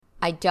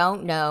I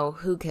don't know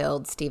who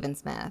killed Stephen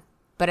Smith,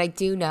 but I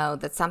do know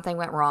that something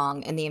went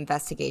wrong in the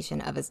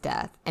investigation of his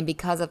death, and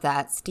because of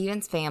that,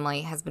 Stephen's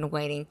family has been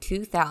waiting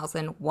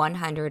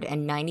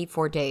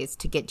 2,194 days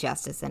to get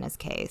justice in his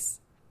case.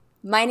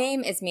 My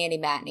name is Mandy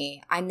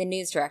Matney. I'm the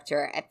news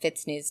director at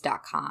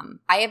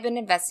FitzNews.com. I have been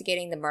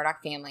investigating the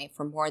Murdaugh family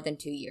for more than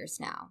 2 years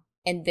now,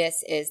 and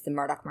this is the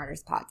Murdaugh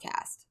Murders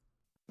Podcast.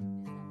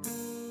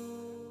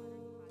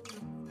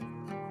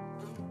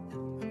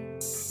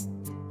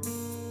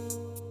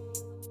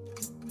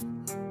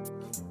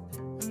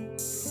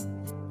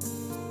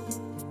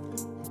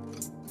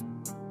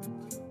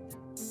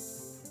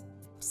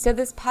 So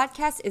this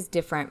podcast is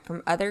different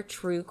from other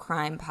true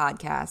crime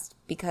podcasts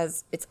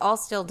because it's all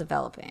still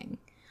developing.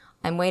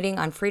 I'm waiting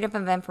on Freedom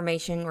of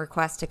Information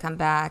requests to come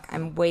back.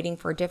 I'm waiting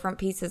for different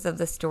pieces of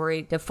the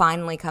story to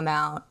finally come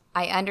out.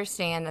 I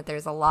understand that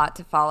there's a lot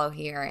to follow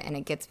here and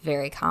it gets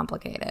very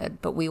complicated,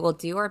 but we will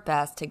do our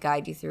best to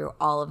guide you through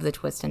all of the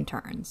twists and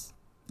turns.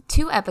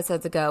 2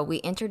 episodes ago, we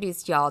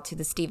introduced y'all to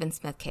the Stephen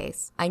Smith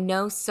case. I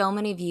know so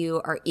many of you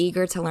are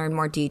eager to learn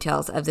more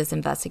details of this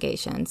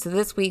investigation, so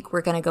this week we're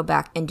going to go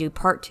back and do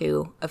part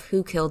 2 of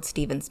who killed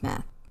Stephen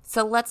Smith.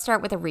 So let's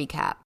start with a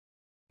recap.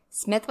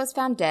 Smith was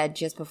found dead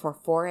just before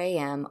 4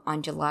 a.m.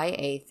 on July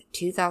 8th,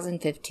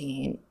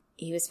 2015.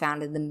 He was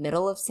found in the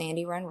middle of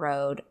Sandy Run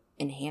Road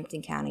in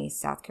Hampton County,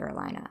 South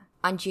Carolina.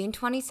 On June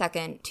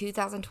 22,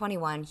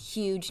 2021,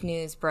 huge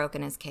news broke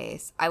in his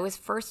case. I was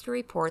first to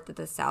report that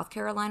the South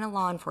Carolina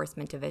Law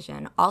Enforcement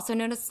Division, also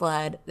known as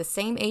SLED, the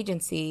same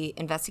agency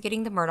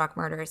investigating the Murdaugh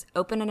murders,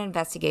 opened an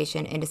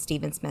investigation into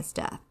Stephen Smith's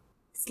death.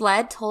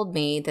 SLED told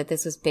me that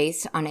this was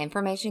based on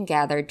information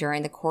gathered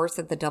during the course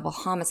of the double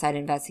homicide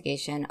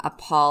investigation of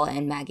Paul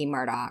and Maggie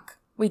Murdaugh.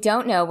 We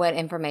don't know what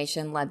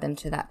information led them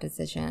to that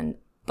position,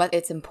 but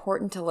it's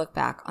important to look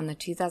back on the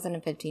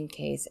 2015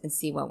 case and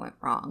see what went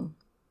wrong.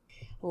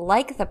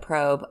 Like the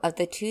probe of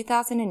the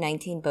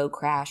 2019 boat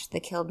crash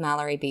that killed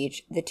Mallory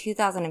Beach, the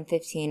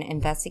 2015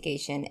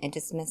 investigation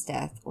into Smith's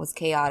death was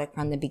chaotic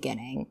from the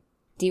beginning,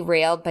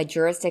 derailed by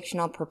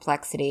jurisdictional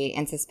perplexity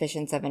and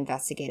suspicions of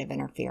investigative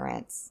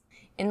interference.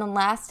 In the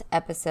last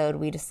episode,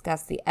 we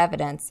discussed the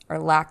evidence, or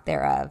lack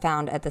thereof,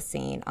 found at the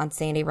scene on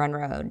Sandy Run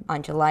Road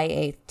on July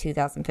 8,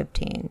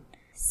 2015.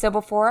 So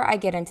before I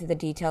get into the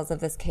details of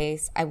this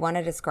case, I want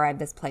to describe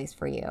this place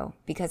for you,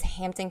 because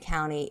Hampton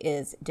County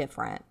is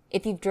different.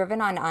 If you've driven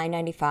on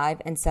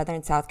I-95 in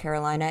southern South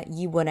Carolina,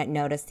 you wouldn't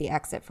notice the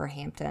exit for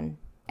Hampton.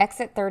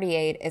 Exit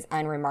 38 is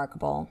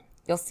unremarkable.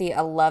 You'll see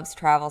a Love's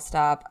Travel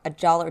Stop, a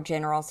Dollar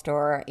General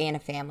store, and a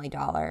Family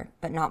Dollar,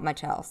 but not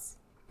much else.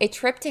 A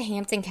trip to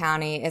Hampton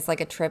County is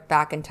like a trip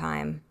back in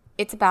time.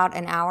 It's about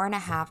an hour and a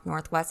half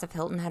northwest of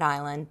Hilton Head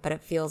Island, but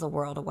it feels a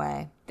world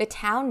away. The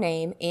town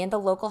name and the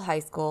local high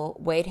school,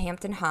 Wade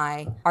Hampton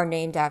High, are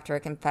named after a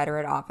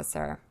Confederate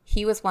officer.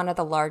 He was one of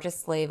the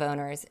largest slave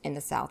owners in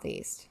the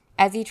Southeast.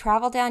 As you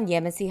travel down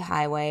Yemassee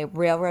Highway,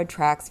 railroad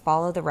tracks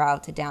follow the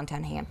route to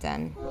downtown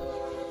Hampton.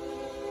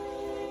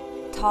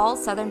 Tall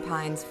southern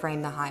pines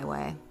frame the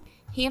highway.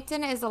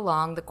 Hampton is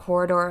along the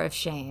corridor of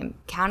shame,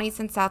 counties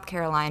in South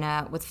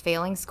Carolina with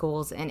failing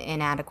schools and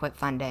inadequate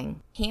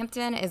funding.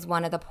 Hampton is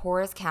one of the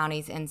poorest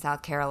counties in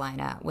South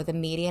Carolina, with a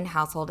median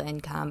household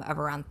income of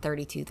around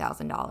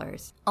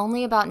 $32,000.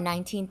 Only about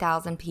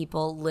 19,000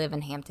 people live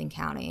in Hampton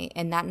County,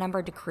 and that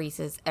number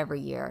decreases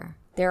every year.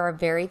 There are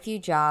very few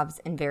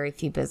jobs and very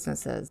few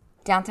businesses.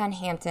 Downtown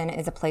Hampton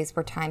is a place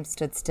where time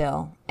stood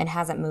still and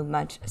hasn't moved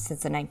much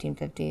since the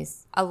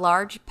 1950s. A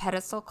large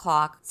pedestal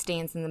clock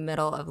stands in the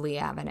middle of Lee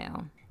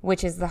Avenue,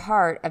 which is the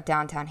heart of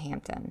downtown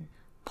Hampton.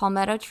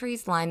 Palmetto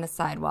trees line the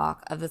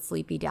sidewalk of the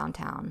sleepy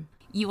downtown.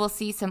 You will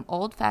see some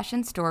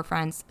old-fashioned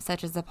storefronts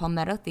such as the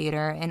Palmetto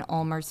Theater and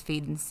Ulmer's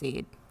Feed and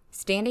Seed.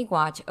 Standing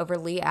watch over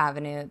Lee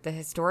Avenue, the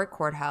historic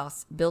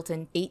courthouse, built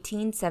in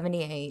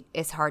 1878,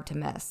 is hard to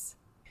miss.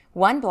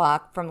 1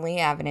 block from Lee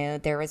Avenue,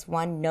 there is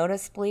one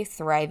noticeably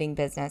thriving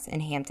business in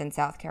Hampton,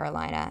 South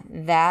Carolina.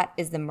 That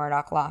is the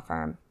Murdaugh Law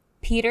Firm.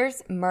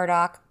 Peters,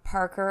 Murdaugh,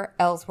 Parker,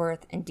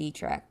 Ellsworth, and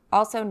Dietrich,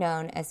 also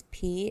known as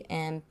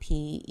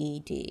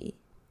PMPED.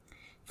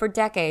 For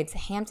decades,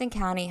 Hampton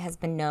County has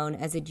been known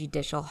as a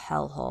judicial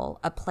hellhole,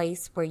 a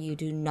place where you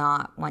do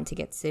not want to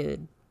get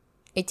sued.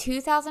 A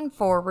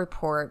 2004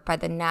 report by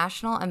the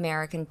National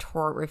American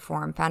Tort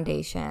Reform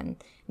Foundation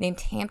named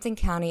Hampton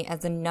County as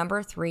the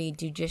number 3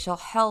 judicial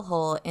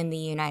hellhole in the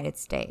United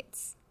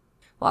States.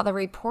 While the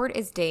report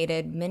is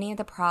dated, many of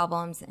the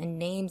problems and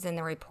names in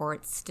the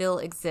report still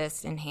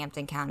exist in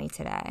Hampton County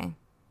today.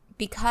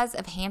 Because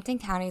of Hampton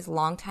County's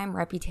longtime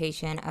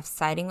reputation of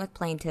siding with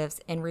plaintiffs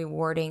and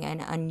rewarding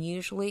an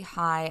unusually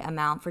high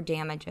amount for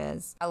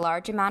damages, a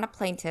large amount of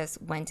plaintiffs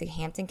went to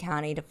Hampton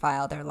County to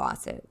file their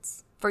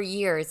lawsuits. For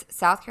years,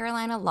 South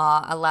Carolina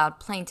law allowed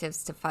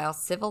plaintiffs to file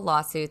civil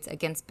lawsuits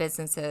against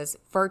businesses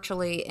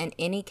virtually in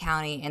any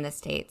county in the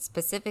state,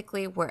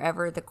 specifically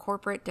wherever the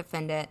corporate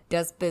defendant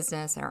does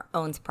business or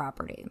owns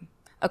property.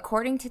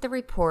 According to the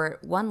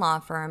report, one law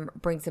firm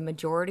brings a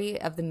majority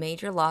of the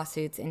major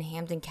lawsuits in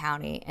Hampton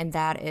County, and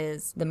that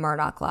is the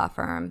Murdaugh Law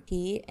Firm,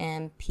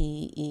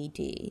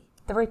 PMPED.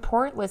 The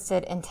report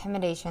listed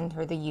intimidation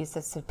through the use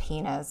of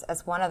subpoenas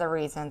as one of the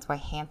reasons why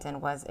Hampton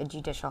was a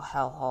judicial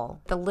hellhole.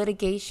 The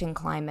litigation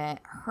climate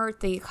hurt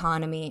the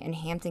economy in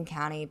Hampton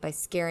County by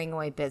scaring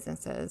away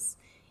businesses.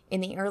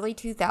 In the early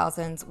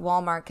 2000s,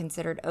 Walmart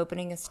considered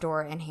opening a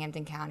store in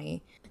Hampton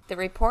County. The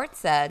report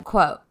said,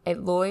 quote, a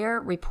lawyer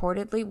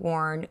reportedly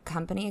warned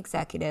company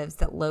executives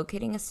that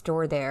locating a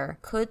store there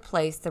could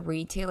place the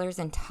retailer's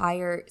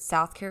entire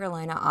South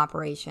Carolina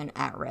operation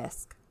at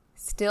risk.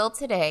 Still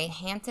today,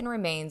 Hampton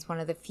remains one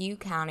of the few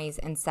counties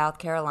in South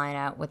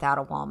Carolina without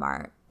a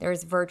Walmart. There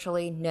is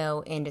virtually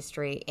no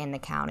industry in the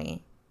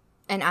county.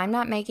 And I'm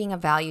not making a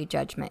value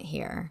judgment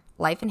here.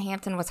 Life in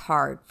Hampton was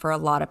hard for a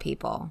lot of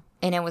people,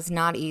 and it was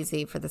not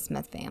easy for the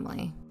Smith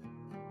family.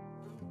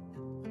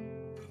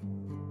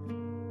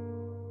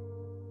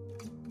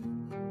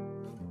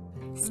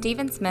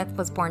 Stephen Smith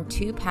was born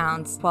 2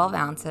 pounds, 12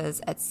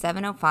 ounces at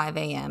 7:05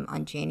 a.m.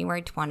 on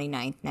January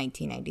 29,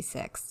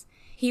 1996.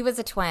 He was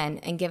a twin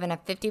and given a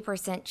 50%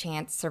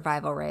 chance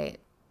survival rate,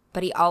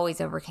 but he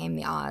always overcame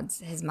the odds,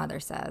 his mother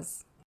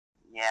says.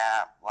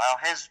 Yeah, well,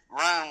 his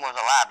room was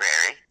a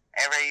library.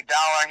 Every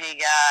dollar he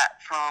got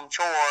from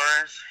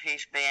chores, he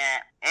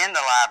spent in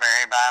the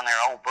library buying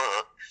their old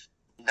books.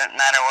 Doesn't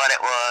matter what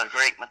it was,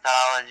 Greek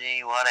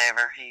mythology,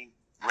 whatever, he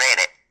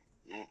read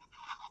it.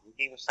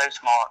 He was so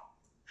smart.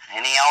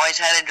 And he always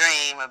had a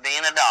dream of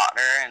being a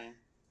doctor,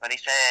 but he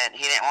said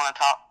he didn't want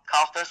to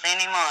cost us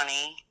any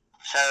money.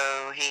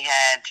 So he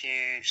had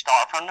to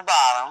start from the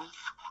bottom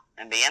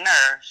and be a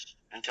nurse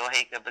until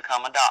he could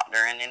become a doctor,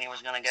 and then he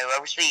was going to go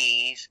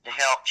overseas to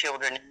help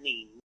children in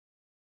need.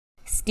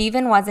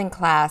 Stephen was in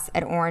class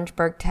at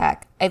Orangeburg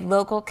Tech, a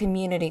local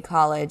community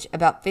college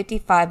about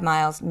 55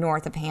 miles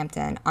north of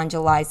Hampton, on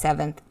July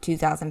 7,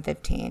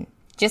 2015.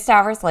 Just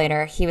hours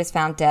later, he was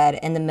found dead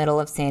in the middle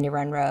of Sandy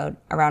Run Road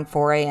around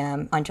 4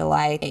 a.m. on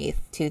July 8,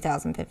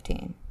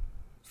 2015.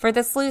 For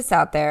the sleuths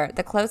out there,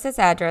 the closest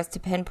address to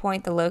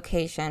pinpoint the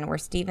location where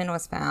Stephen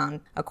was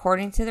found,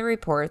 according to the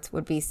reports,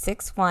 would be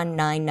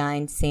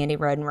 6199 Sandy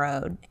Run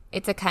Road.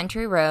 It's a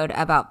country road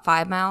about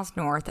 5 miles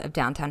north of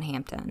downtown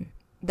Hampton.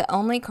 The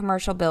only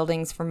commercial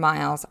buildings for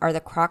miles are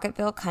the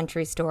Crocketville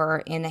Country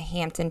Store and the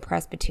Hampton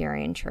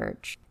Presbyterian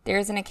Church. There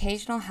is an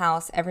occasional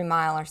house every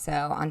mile or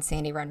so on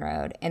Sandy Run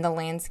Road, and the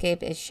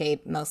landscape is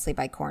shaped mostly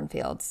by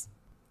cornfields.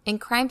 In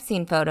crime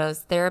scene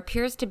photos, there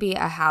appears to be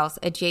a house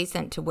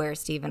adjacent to where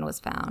Stephen was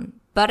found.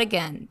 But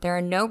again, there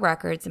are no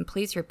records and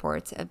police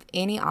reports of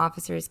any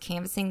officers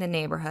canvassing the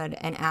neighborhood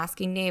and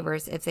asking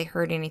neighbors if they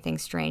heard anything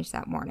strange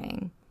that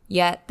morning.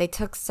 Yet, they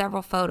took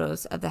several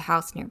photos of the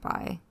house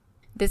nearby.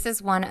 This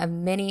is one of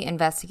many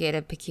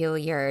investigative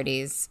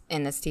peculiarities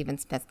in the Stephen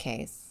Smith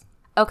case.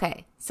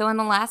 Okay, so in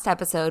the last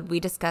episode, we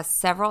discussed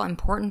several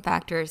important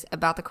factors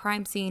about the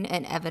crime scene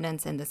and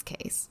evidence in this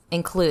case,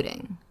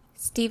 including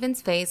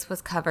Stephen's face was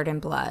covered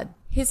in blood.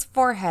 His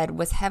forehead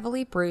was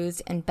heavily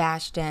bruised and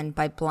bashed in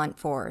by blunt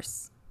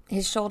force.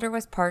 His shoulder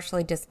was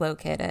partially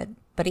dislocated,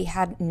 but he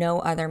had no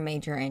other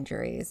major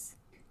injuries.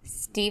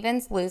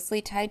 Stephen's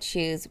loosely tied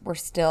shoes were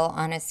still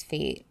on his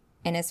feet,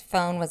 and his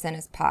phone was in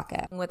his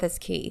pocket with his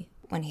key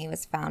when he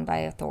was found by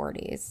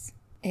authorities.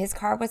 His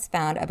car was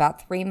found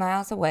about 3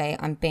 miles away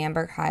on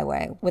Bamberg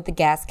Highway with the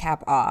gas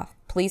cap off.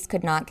 Police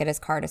could not get his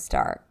car to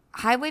start.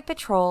 Highway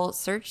Patrol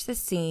searched the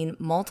scene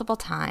multiple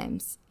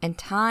times, and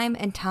time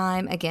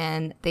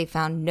again, they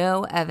found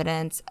no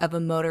evidence of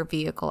a motor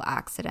vehicle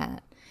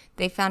accident.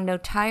 They found no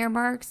tire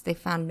marks, they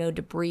found no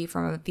debris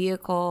from a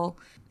vehicle,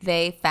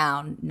 they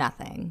found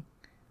nothing.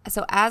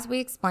 So as we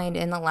explained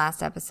in the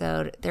last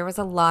episode, there was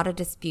a lot of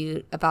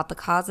dispute about the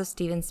cause of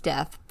Stephen's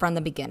death from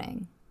the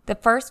beginning. The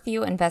first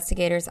few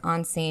investigators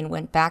on scene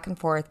went back and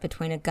forth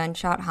between a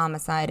gunshot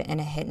homicide and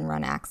a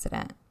hit-and-run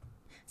accident.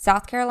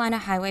 South Carolina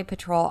Highway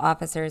Patrol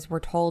officers were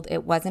told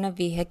it wasn't a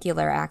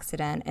vehicular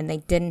accident and they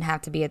didn't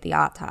have to be at the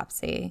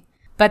autopsy.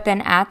 But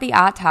then at the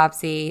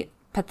autopsy,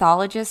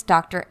 pathologist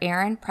Dr.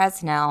 Aaron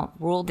Presnell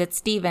ruled that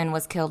Stephen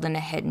was killed in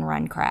a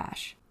hit-and-run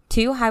crash.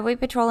 2 Highway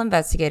Patrol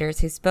investigators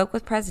who spoke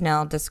with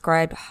Presnell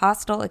described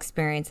hostile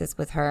experiences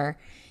with her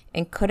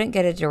and couldn't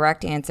get a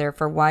direct answer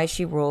for why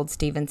she ruled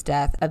Stephen's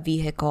death a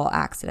vehicle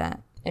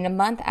accident. And a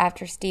month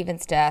after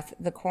Stephen's death,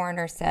 the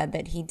coroner said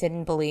that he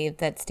didn't believe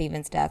that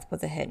Stephen's death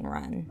was a hit and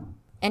run.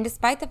 And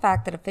despite the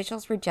fact that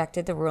officials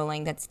rejected the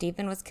ruling that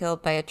Stephen was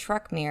killed by a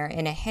truck mirror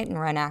in a hit and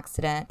run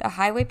accident, the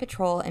Highway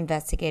Patrol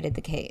investigated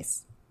the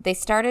case. They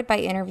started by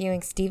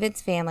interviewing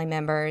Stephen's family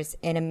members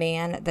and a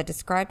man that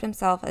described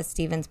himself as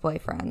Stephen's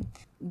boyfriend.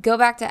 Go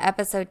back to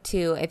episode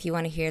 2 if you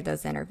want to hear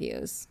those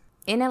interviews.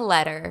 In a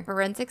letter,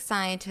 forensic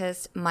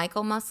scientist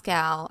Michael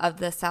Moscow of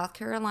the South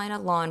Carolina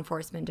Law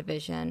Enforcement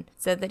Division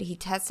said that he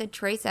tested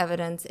trace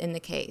evidence in the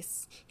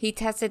case. He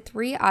tested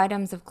 3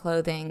 items of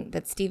clothing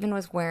that Stephen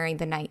was wearing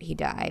the night he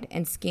died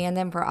and scanned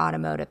them for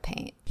automotive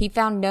paint. He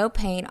found no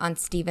paint on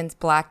Stephen's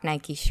black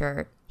Nike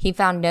shirt. He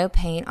found no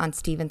paint on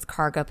Stephen's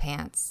cargo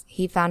pants.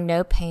 He found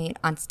no paint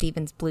on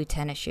Stephen's blue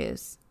tennis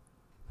shoes.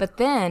 But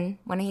then,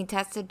 when he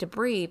tested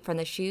debris from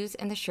the shoes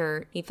and the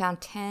shirt, he found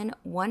 10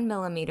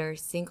 1mm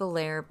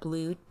single-layer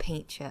blue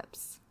paint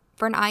chips.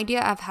 For an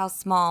idea of how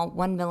small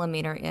 1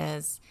 millimeter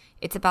is,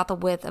 it's about the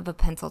width of a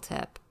pencil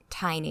tip.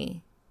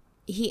 Tiny.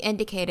 He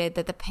indicated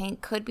that the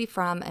paint could be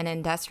from an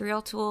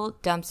industrial tool,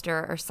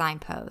 dumpster, or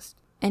signpost.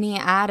 And he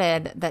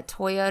added that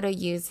Toyota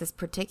used this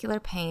particular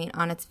paint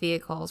on its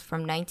vehicles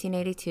from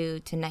 1982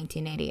 to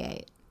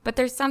 1988. But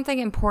there's something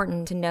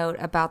important to note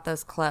about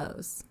those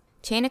clothes.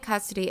 Chain of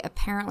custody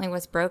apparently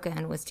was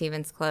broken with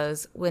Stephen's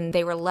clothes when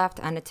they were left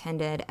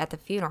unattended at the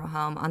funeral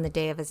home on the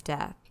day of his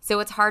death. So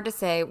it's hard to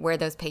say where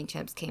those paint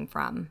chips came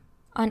from.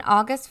 On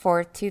August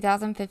 4,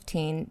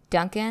 2015,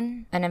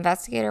 Duncan, an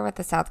investigator with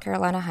the South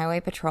Carolina Highway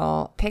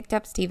Patrol, picked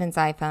up Stephen's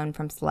iPhone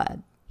from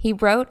SLED. He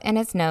wrote in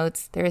his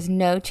notes, "There is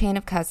no chain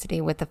of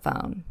custody with the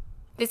phone."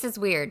 This is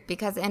weird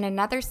because in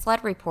another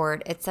SLED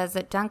report, it says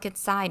that Duncan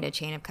signed a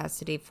chain of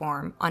custody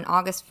form on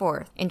August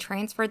 4th and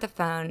transferred the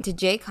phone to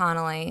Jay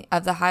Connolly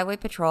of the Highway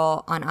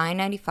Patrol on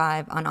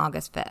I-95 on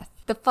August 5th.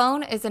 The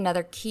phone is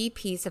another key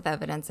piece of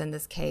evidence in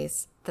this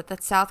case that the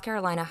South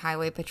Carolina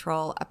Highway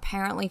Patrol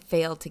apparently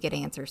failed to get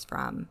answers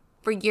from.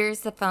 For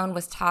years, the phone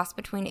was tossed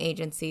between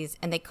agencies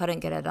and they couldn't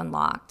get it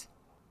unlocked.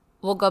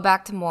 We'll go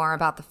back to more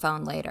about the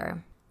phone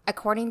later.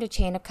 According to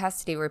chain of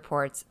custody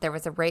reports, there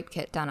was a rape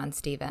kit done on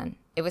Stephen.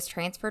 It was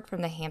transferred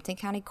from the Hampton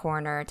County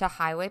coroner to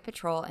Highway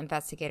Patrol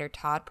investigator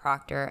Todd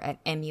Proctor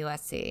at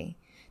MUSC.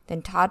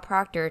 Then Todd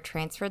Proctor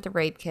transferred the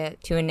rape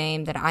kit to a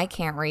name that I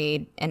can't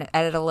read and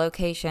at a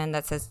location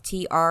that says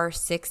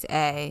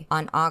TR6A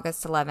on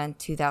August 11,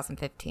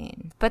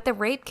 2015. But the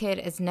rape kit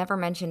is never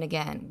mentioned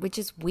again, which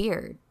is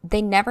weird.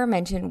 They never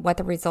mention what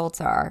the results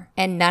are,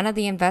 and none of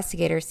the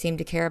investigators seem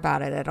to care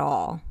about it at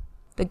all.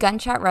 The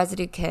gunshot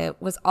residue kit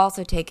was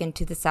also taken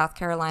to the South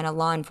Carolina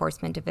Law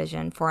Enforcement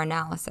Division for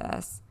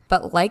analysis.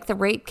 But like the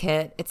rape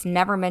kit, it's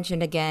never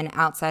mentioned again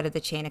outside of the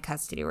chain of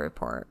custody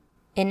report.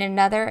 In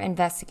another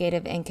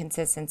investigative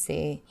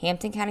inconsistency,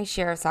 Hampton County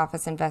Sheriff's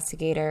Office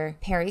investigator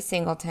Perry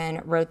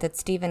Singleton wrote that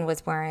Stephen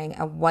was wearing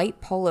a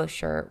white polo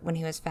shirt when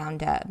he was found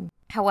dead.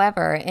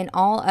 However, in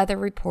all other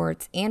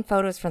reports and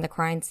photos from the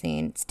crime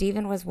scene,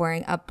 Stephen was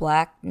wearing a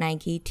black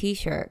Nike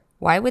t-shirt.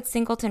 Why would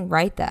Singleton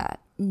write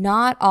that?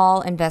 Not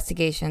all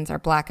investigations are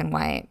black and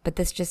white, but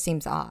this just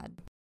seems odd.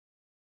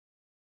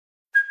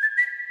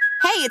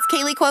 Hey, it's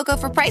Kaylee Cuoco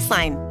for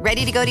Priceline.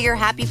 Ready to go to your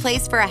happy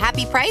place for a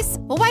happy price?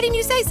 Well, why didn't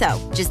you say so?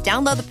 Just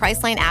download the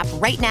Priceline app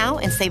right now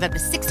and save up to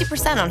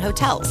 60% on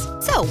hotels.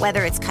 So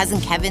whether it's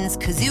Cousin Kevin's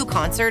Kazoo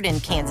Concert in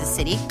Kansas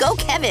City, go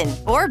Kevin,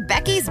 or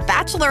Becky's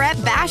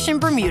Bachelorette Bash in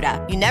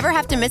Bermuda, you never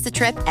have to miss a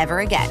trip ever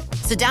again.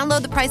 So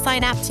download the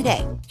Priceline app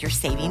today. Your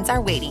savings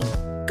are waiting.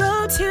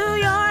 Go to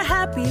your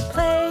happy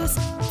place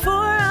for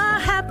a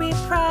happy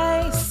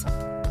price.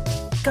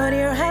 Go to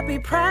your happy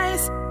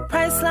price,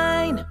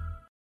 Priceline.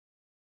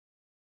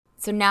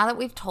 So now that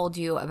we've told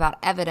you about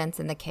evidence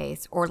in the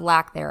case, or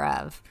lack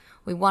thereof,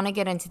 we want to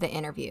get into the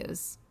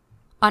interviews.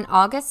 On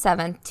August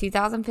 7th,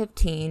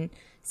 2015,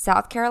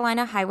 South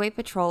Carolina Highway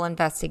Patrol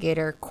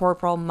investigator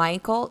Corporal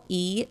Michael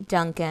E.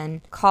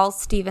 Duncan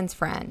calls Stephen's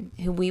friend,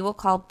 who we will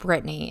call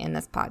Brittany in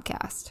this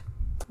podcast.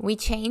 We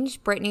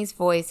changed Brittany's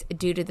voice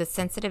due to the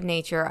sensitive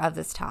nature of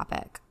this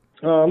topic.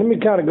 Let me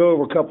kind of go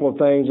over a couple of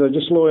things,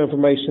 just a little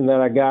information that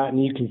I got,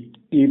 and you can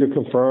either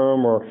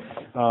confirm or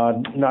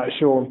not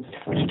sure.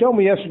 She told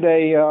me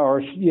yesterday,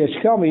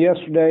 she called me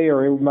yesterday,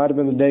 or it might have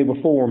been the day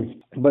before,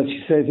 but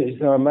she said,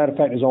 matter of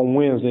fact, it was on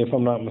Wednesday, if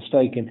I'm not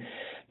mistaken,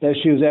 that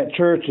she was at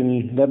church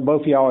and that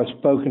both of y'all had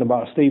spoken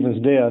about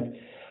Stephen's death,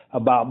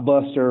 about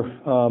Buster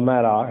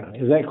Maddox.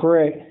 Is that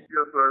correct?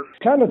 Yes, sir.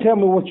 Kind of tell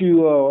me what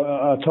you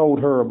told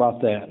her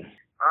about that.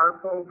 I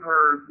told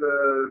her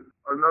that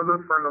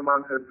another friend of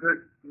mine had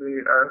texted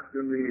me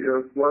asking me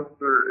if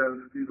Buster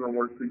and Stephen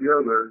were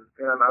together,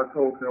 and I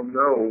told him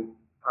no.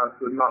 I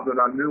said, not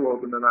that I knew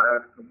of, and then I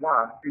asked him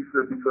why. He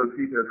said because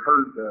he had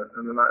heard that,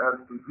 and then I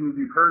asked him who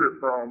he heard it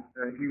from,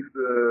 and he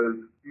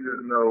said he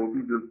didn't know,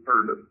 he just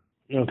heard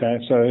it. Okay,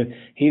 so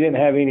he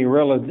didn't have any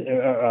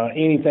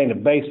anything to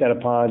base that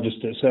upon, just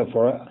except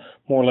for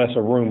more or less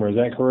a rumor. Is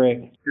that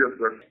correct? Yes,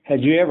 sir.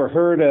 Had you ever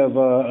heard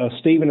of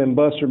Stephen and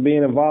Buster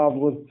being involved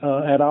with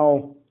at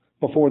all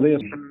before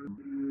this?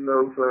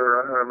 No,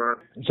 sir, I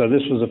haven't. So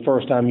this was the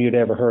first time you'd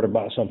ever heard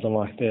about something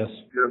like this?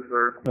 Yes,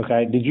 sir.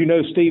 Okay. Did you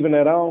know Stephen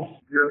at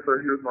all? Yes,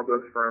 sir. He was my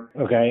best friend.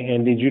 Okay.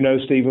 And did you know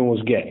Stephen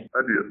was gay?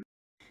 I did.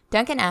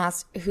 Duncan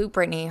asked who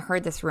Brittany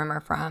heard this rumor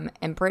from,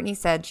 and Brittany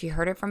said she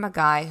heard it from a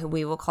guy who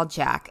we will call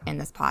Jack in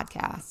this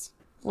podcast.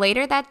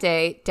 Later that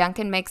day,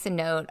 Duncan makes a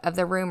note of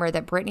the rumor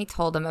that Brittany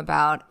told him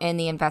about in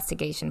the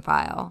investigation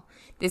file.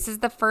 This is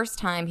the first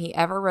time he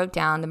ever wrote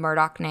down the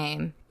Murdaugh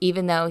name,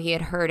 even though he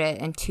had heard it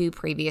in 2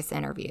 previous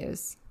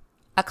interviews.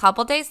 A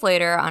couple days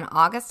later, on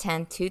August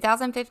 10,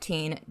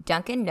 2015,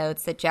 Duncan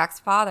notes that Jack's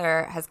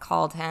father has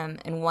called him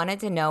and wanted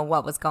to know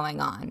what was going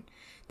on.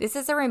 This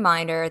is a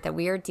reminder that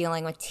we are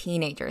dealing with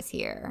teenagers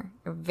here.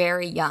 They're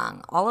very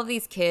young. All of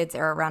these kids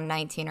are around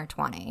 19 or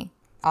 20.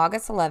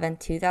 August 11,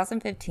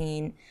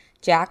 2015,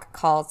 Jack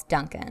calls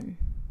Duncan.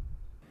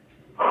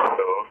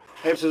 Hello.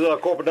 Hey, this is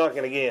Corporal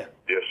Duncan again.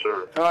 Yes,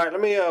 sir. All right, let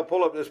me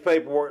pull up this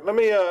paperwork. Let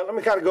me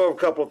kind of go over a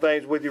couple of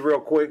things with you real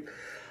quick.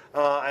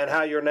 and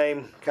how your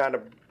name kind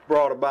of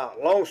brought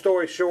about. Long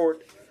story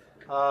short,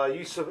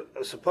 you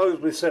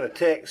supposedly sent a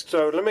text.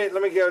 So let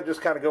me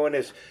just kind of go in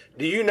this.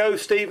 Do you know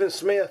Stephen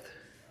Smith?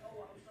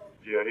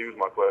 Yeah, he was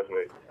my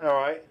classmate. All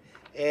right.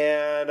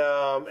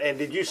 And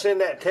did you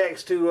send that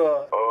text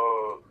to?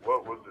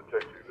 What was the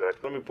text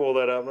exactly? Let me pull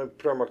that up. Let me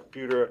turn my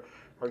computer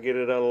or get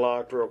it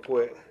unlocked real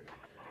quick.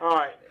 All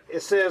right.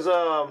 It says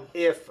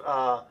if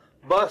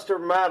Buster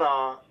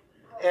Maddow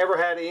ever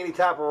had any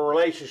type of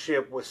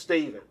relationship with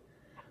Stephen.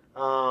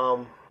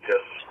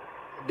 Yes.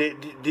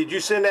 Did you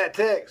send that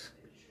text?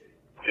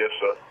 Yes,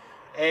 sir.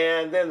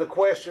 And then the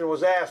question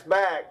was asked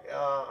back,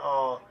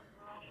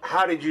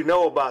 how did you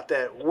know about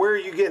that? Where are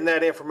you getting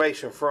that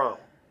information from?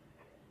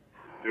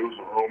 It was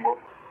a rumor.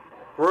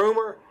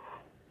 Rumor?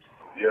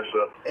 Yes,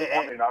 sir.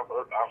 I mean, I've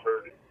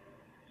heard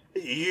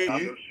it. I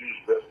knew she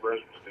was best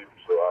friends with Stephen,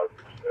 so I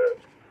just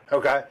asked.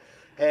 Okay.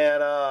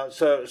 And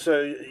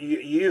so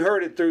you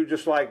heard it through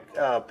just like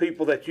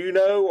people that you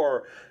know,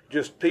 or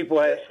just people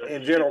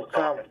in general?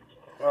 All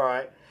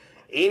right.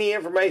 Any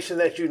information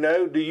that you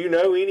know? Do you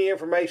know any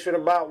information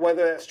about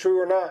whether that's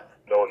true or not?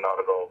 No, not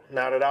at all.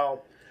 Not at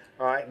all.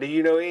 All right. Do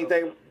you know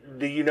anything?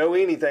 Do you know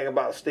anything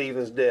about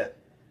Stephen's death?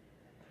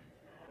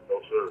 No,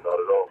 sir,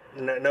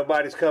 not at all.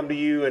 Nobody's come to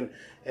you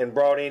and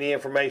brought any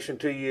information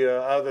to you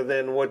other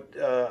than what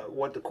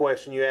the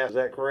question you asked. Is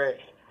that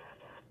correct?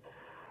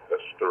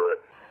 That's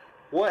correct.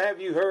 What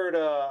have you heard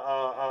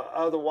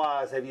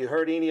otherwise? Have you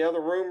heard any other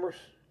rumors?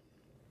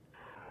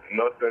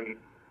 Nothing,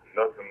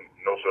 no,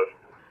 sir.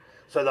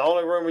 So the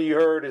only rumor you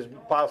heard is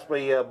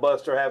possibly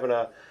Buster having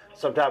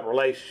some type of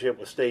relationship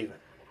with Stephen?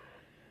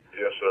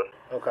 Yes,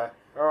 sir. Okay.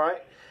 All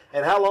right.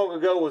 And how long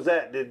ago was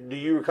that? Do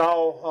you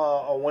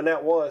recall when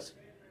that was?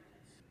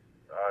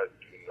 I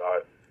do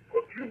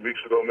not. A few weeks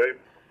ago, maybe.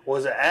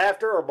 Was it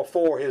after or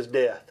before his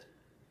death?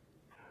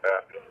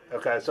 After.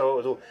 Okay, so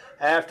it was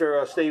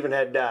after Stephen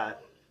had died.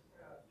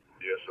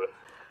 Yes,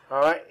 sir.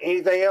 All right.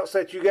 Anything else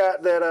that you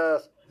got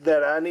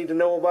that I need to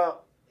know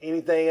about?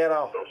 Anything at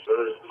all? No,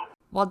 sir.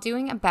 While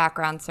doing a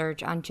background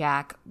search on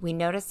Jack, we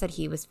noticed that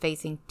he was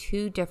facing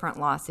 2 different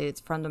lawsuits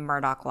from the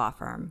Murdaugh law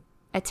firm.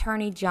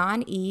 Attorney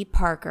John E.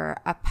 Parker,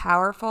 a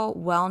powerful,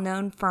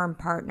 well-known firm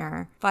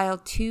partner,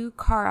 filed 2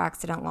 car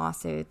accident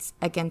lawsuits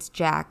against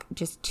Jack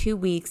just 2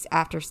 weeks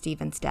after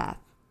Stephen's death.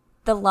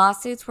 The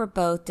lawsuits were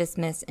both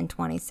dismissed in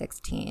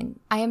 2016.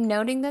 I am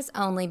noting this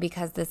only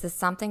because this is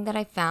something that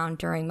I found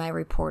during my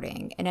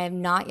reporting, and I have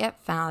not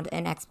yet found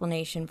an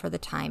explanation for the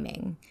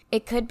timing.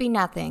 It could be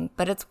nothing,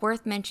 but it's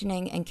worth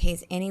mentioning in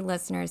case any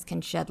listeners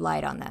can shed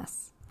light on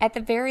this. At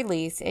the very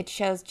least, it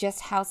shows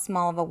just how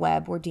small of a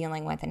web we're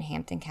dealing with in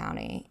Hampton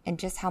County, and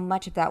just how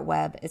much of that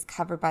web is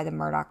covered by the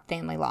Murdaugh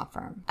family law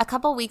firm. A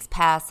couple weeks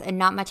pass, and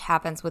not much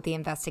happens with the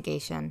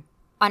investigation.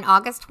 On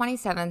August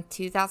 27,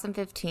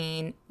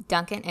 2015,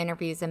 Duncan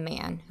interviews a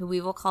man, who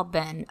we will call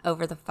Ben,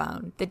 over the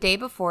phone. The day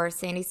before,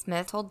 Sandy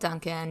Smith told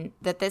Duncan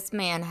that this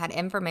man had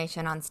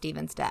information on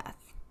Stephen's death.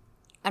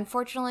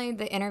 Unfortunately,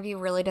 the interview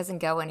really doesn't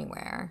go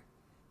anywhere.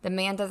 The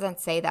man doesn't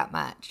say that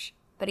much,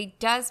 but he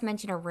does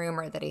mention a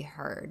rumor that he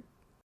heard.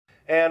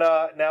 And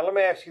now let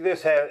me ask you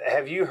this.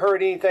 Have you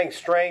heard anything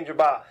strange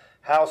about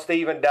how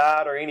Stephen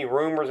died, or any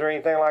rumors or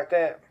anything like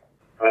that?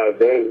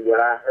 What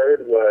I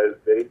heard was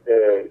they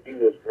said he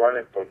was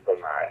running from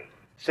somebody.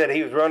 Said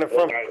he was running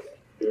from?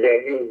 Yeah,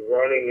 he was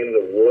running in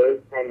the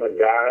woods from a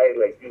guy,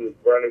 like he was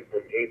running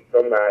from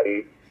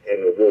somebody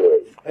in the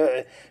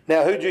woods.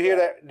 Now, who'd you hear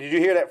that? Did you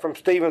hear that from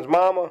Stephen's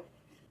mama?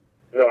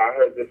 No, I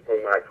heard this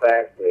from my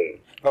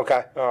classmates.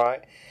 Okay, all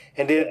right.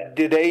 And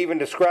did they even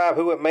describe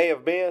who it may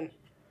have been?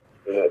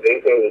 You know,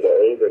 they said it was an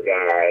older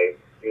guy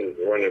he was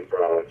running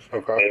from.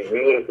 Okay. And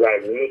we was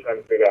trying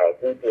to figure out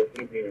who could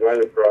he be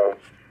running from.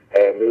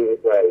 And we was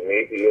like,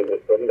 maybe it was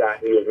some guy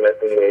he was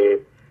messing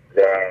with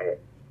that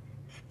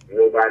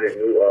nobody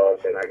knew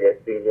of, and I guess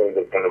Stephen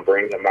was going to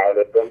bring him out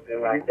or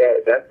something like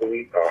that. That's what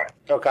we thought.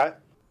 Okay.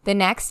 The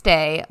next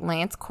day,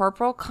 Lance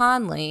Corporal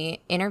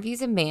Conley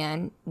interviews a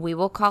man, we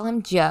will call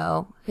him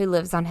Joe, who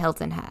lives on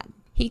Hilton Head.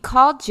 He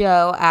called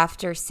Joe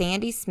after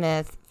Sandy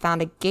Smith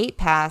found a gate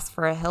pass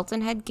for a Hilton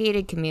Head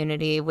gated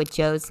community with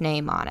Joe's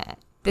name on it.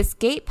 This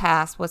gate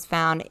pass was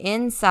found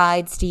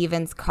inside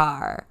Stephen's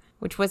car,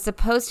 which was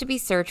supposed to be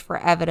searched for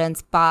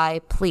evidence by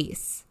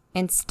police,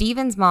 and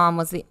Stephen's mom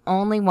was the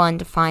only one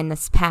to find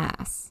this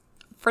pass.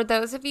 For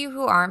those of you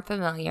who aren't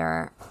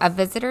familiar, a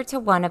visitor to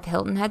one of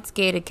Hilton Head's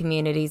gated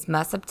communities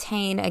must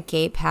obtain a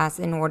gate pass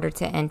in order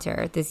to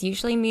enter. This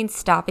usually means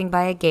stopping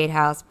by a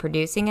gatehouse,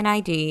 producing an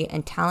ID,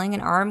 and telling an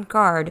armed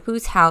guard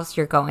whose house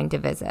you're going to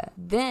visit.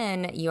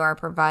 Then you are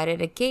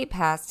provided a gate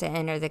pass to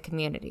enter the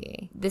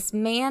community. This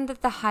man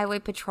that the highway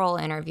patrol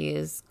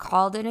interviews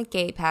called in a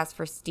gate pass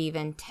for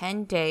Stephen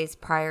 10 days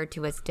prior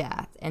to his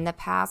death, and the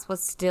pass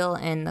was still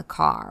in the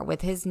car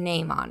with his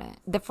name on it.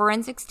 The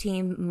forensics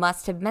team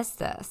must have missed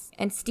this,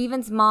 and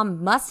Stephen's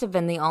mom must have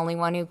been the only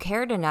one who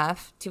cared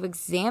enough to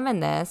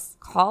examine this,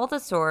 call the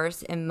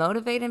source, and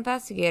motivate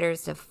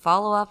investigators to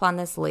follow up on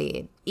this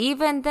lead.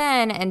 Even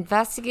then,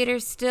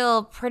 investigators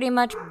still pretty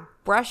much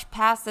brushed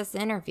past this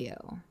interview.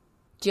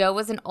 Joe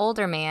was an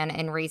older man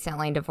and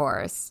recently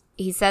divorced.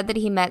 He said that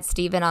he met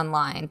Steven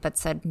online, but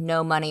said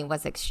no money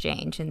was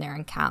exchanged in their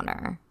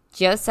encounter.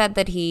 Joe said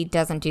that he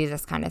doesn't do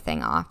this kind of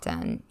thing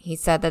often. He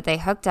said that they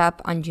hooked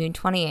up on June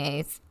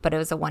 28th, but it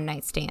was a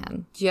one-night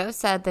stand. Joe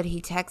said that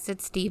he texted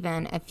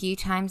Steven a few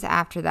times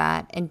after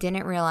that and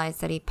didn't realize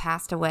that he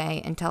passed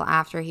away until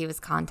after he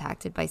was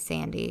contacted by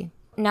Sandy.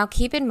 Now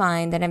keep in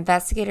mind that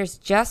investigators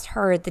just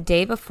heard the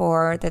day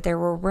before that there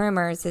were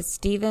rumors that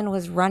Steven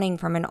was running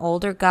from an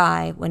older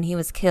guy when he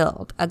was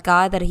killed, a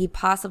guy that he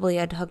possibly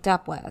had hooked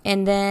up with.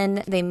 And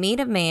then they meet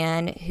a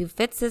man who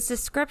fits this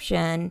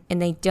description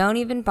and they don't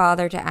even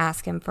bother to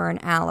ask him for an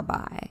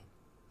alibi.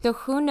 So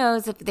who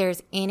knows if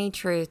there's any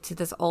truth to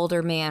this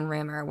older man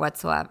rumor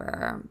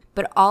whatsoever.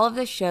 But all of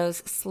this shows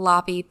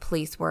sloppy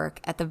police work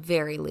at the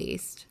very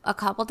least. A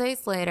couple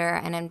days later,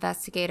 an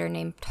investigator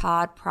named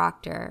Todd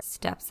Proctor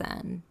steps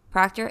in.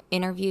 Proctor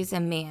interviews a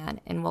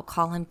man, and we'll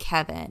call him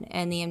Kevin,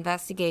 and the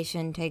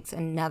investigation takes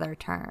another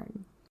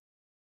turn.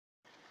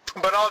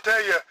 But I'll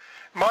tell you,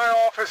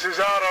 my office is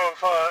out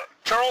of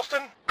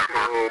Charleston,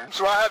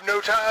 so I have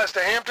no ties to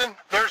Hampton.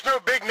 There's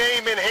no big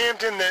name in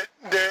Hampton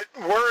that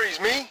worries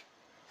me.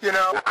 You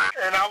know,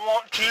 and I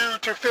want you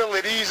to feel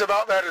at ease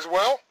about that as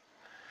well,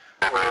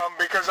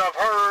 because I've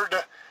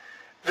heard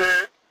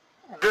that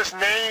this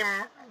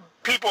name,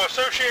 people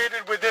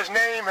associated with this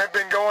name have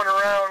been going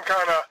around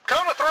kind of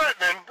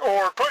threatening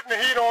or putting the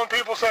heat on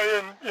people,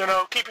 saying, you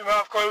know, keep your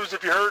mouth closed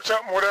if you heard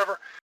something, whatever.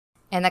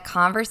 And the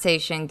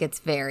conversation gets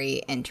very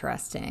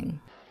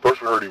interesting.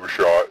 First we heard he was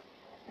shot,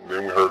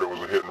 then we heard it was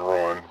a hit and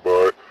run,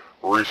 but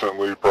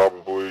recently,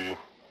 probably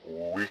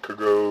a week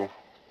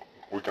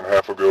and a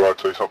half ago, I'd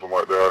say something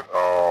like that.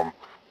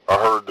 I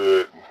heard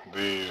that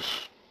these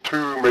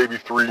 2, maybe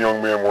 3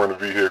 young men were in a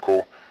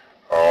vehicle.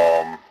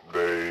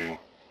 They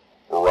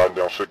were riding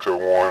down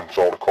 601,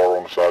 saw the car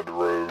on the side of the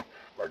road.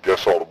 I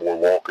guess saw the boy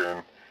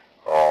walking.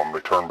 They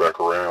turned back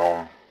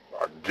around.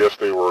 I guess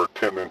they were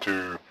attempting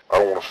to, I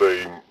don't want to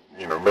say,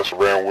 you know, mess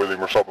around with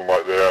him or something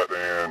like that,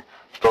 and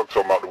stuck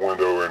something out the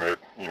window, and it,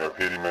 you know,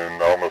 hit him in, I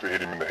don't know if it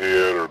hit him in the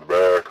head or the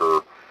back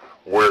or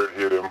where it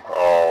hit him.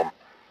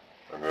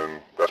 And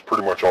then that's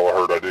pretty much all I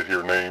heard. I did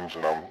hear names,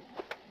 and I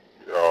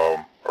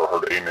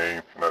heard a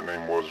name, and that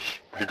name was,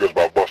 he goes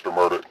by Buster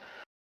Murdoch.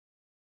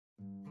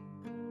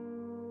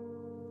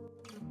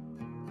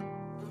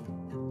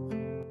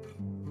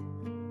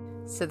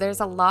 So there's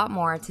a lot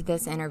more to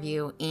this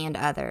interview and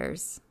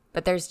others,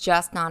 but there's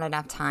just not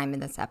enough time in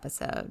this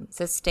episode.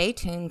 So stay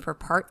tuned for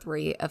part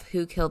 3 of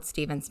Who Killed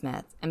Steven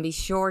Smith, and be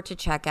sure to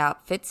check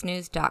out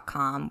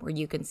fitsnews.com, where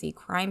you can see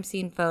crime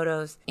scene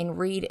photos and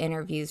read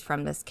interviews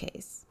from this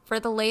case. For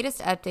the latest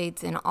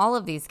updates in all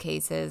of these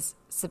cases,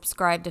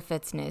 subscribe to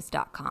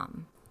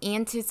fitsnews.com.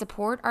 And to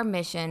support our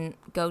mission,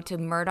 go to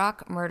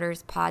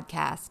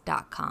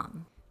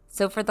murdochmurderspodcast.com.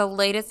 So for the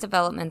latest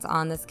developments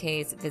on this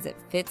case, visit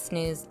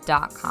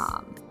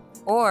fitsnews.com.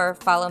 Or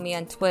follow me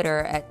on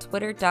Twitter at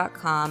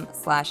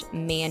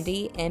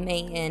twitter.com/Mandy,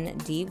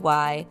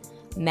 M-A-N-D-Y,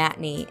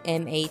 Matney,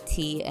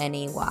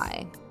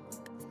 M-A-T-N-E-Y.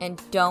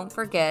 And don't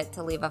forget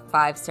to leave a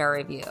 5-star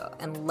review,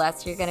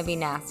 unless you're going to be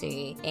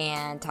nasty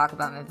and talk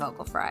about my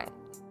vocal fry.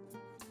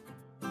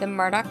 The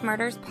Murdoch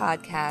Murders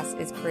podcast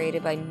is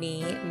created by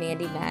me,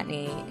 Mandy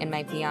Matney, and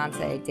my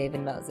fiance,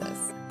 David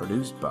Moses.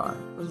 Produced by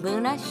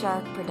Luna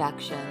Shark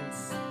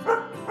Productions.